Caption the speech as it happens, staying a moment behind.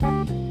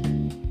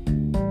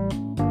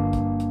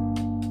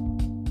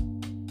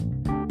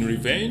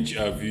revenge?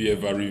 Have you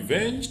ever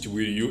revenged?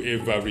 Will you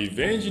ever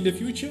revenge in the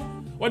future?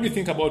 What do you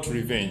think about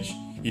revenge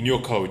in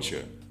your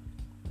culture?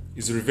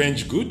 Is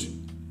revenge good?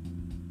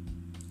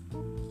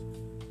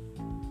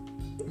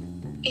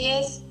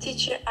 Yes,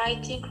 teacher, I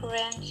think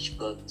revenge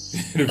good.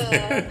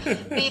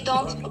 We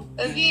don't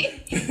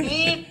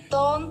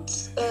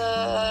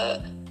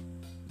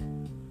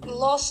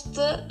lost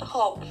the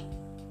hope.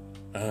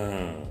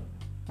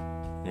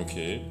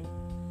 Okay.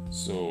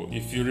 So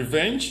if you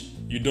revenge,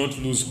 you don't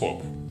lose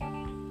hope.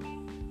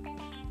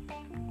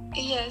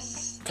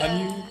 Yes.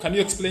 Can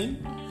you explain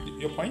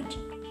your point?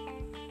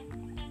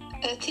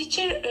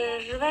 Teacher,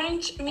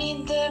 revenge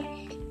means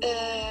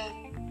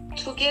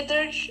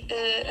together.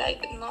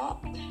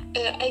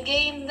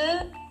 Again the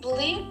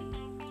belief.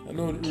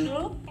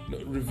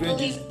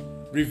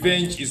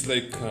 Revenge is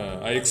like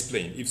I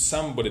explained. If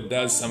somebody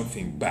does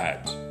something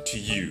bad to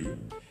you,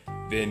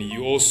 then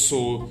you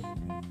also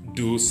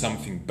do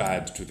something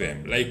bad to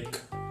them, like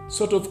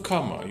sort of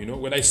karma.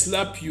 When I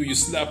slap you, you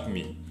slap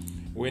me.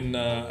 When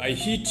I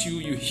hit you,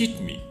 you hit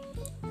me.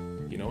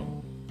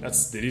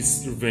 There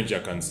is revenge, I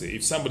can say.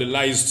 If somebody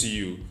lies to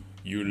you,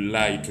 you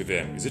lie to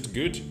them. Is it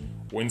good?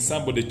 When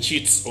somebody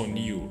cheats on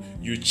you,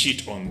 you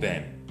cheat on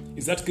them.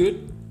 Is that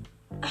good?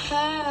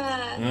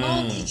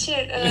 No,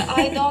 teacher.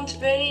 I don't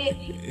very.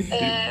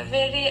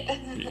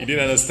 You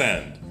didn't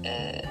understand.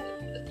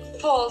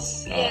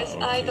 False. Yes,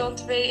 okay. I don't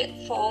very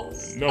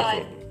false. No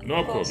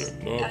problem.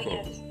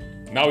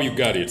 Now you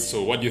got it.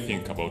 So what do you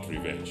think about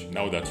revenge?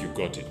 Now that you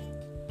got it.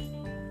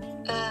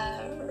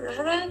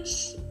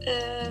 Revenge,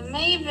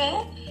 maybe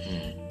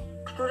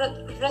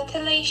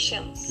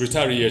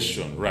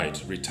Retaliation,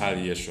 right?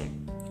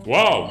 Retaliation.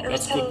 Wow,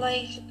 that's good.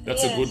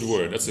 That's yes. a good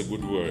word. That's a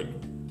good word,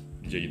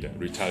 Jada.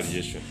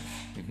 Retaliation.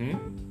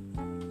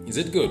 Is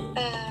it good?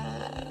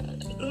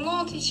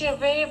 No, teacher,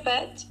 very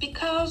bad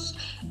because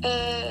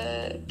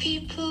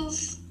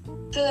people's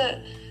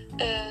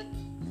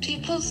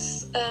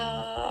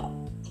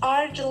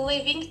are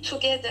living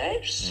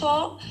together,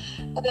 so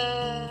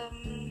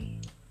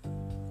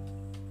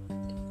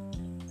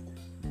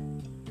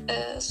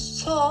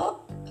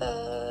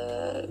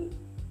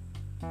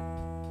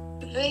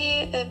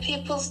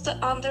people's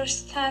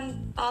understanding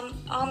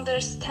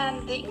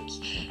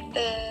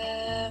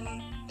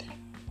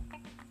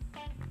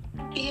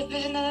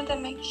birbirine ne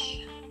demek?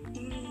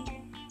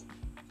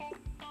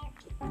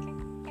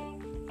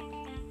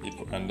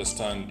 People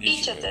understand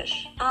each other.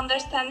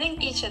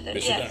 Understanding each other.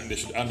 They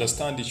should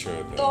understand each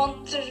other.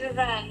 Don't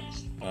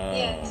revenge.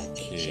 Yes,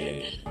 okay.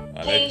 teacher.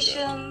 I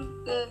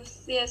Patient, like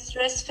yes,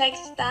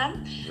 respect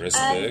them.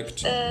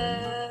 Respect.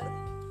 And,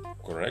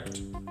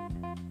 correct.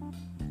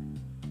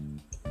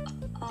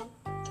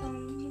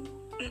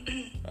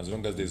 As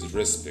long as there's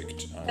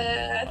respect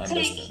and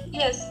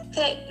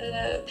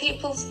understand.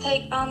 People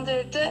take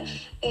under the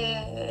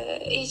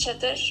each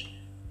other,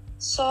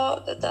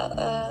 so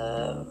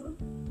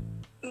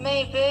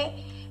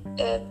maybe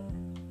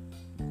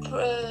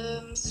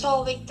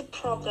solving the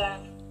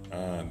problem.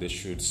 They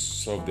should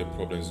solve their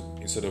problems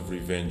instead of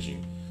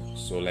revenging.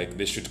 So, like,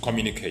 they should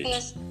communicate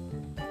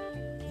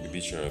with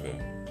each other.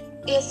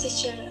 Yes,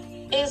 teacher.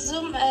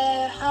 Assume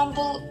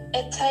humble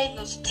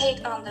attitudes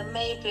take under,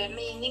 maybe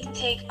meaning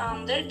take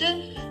under the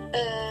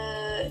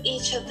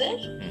each other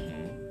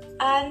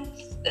and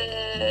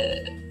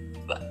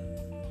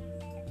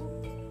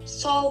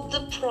solve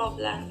the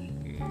problem.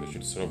 They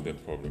should solve the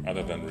problem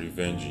other than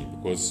revenging,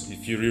 because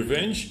if you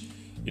revenge,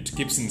 it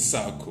keeps in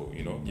circle.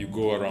 You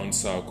go around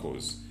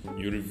circles.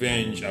 You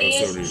revenge, I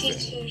also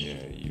revenge. Teacher.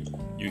 Yeah,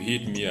 you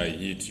hit me, I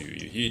hit you.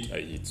 You hit,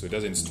 I hit. So it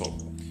doesn't stop.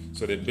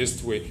 So the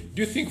best way.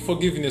 Do you think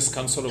forgiveness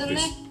can solve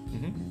this?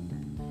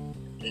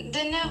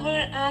 They never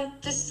end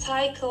the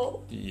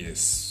cycle.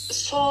 Yes.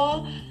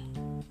 So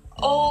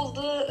all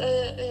the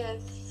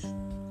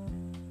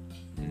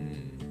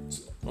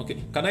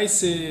Okay. Can I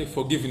say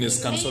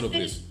forgiveness can solve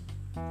this?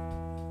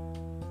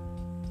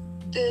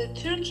 The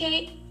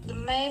Turkey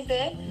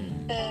maybe.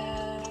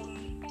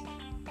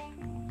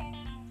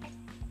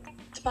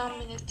 1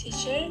 minute,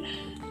 teacher.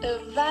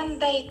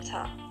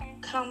 Vendetta,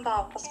 kan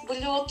davası,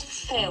 blood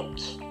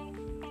failed.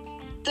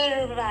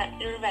 The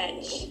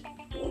revenge.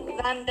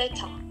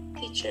 Vendetta,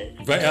 teacher.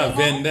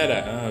 Vendetta.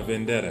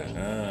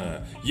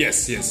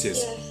 Yes.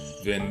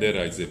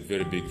 Vendetta is a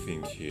very big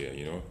thing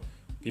here,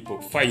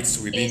 People fights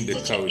within the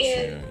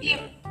culture.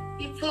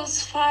 People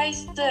fight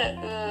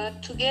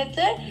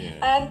together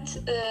and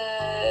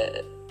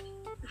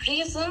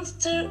reasons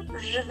to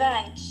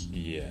revenge.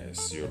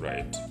 Yes, you're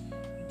right.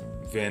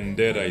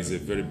 Vendetta is a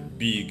very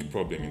big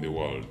problem in the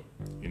world.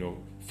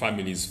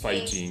 Families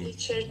fighting,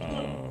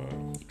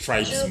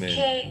 tribesmen.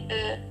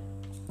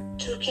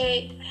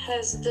 Turkey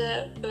has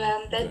the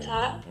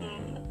vendetta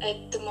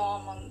at the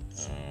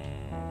moment.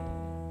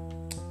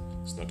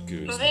 It's not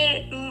good.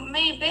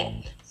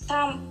 Maybe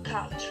some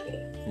country.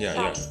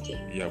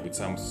 With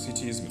some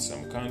cities, with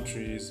some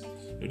countries.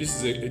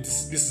 This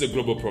is a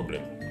global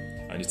problem,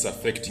 and it's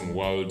affecting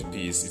world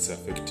peace. It's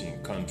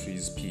affecting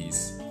countries'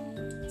 peace.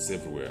 It's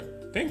everywhere.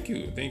 Thank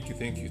you.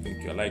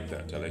 I like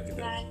that. Like,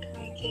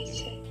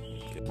 teacher.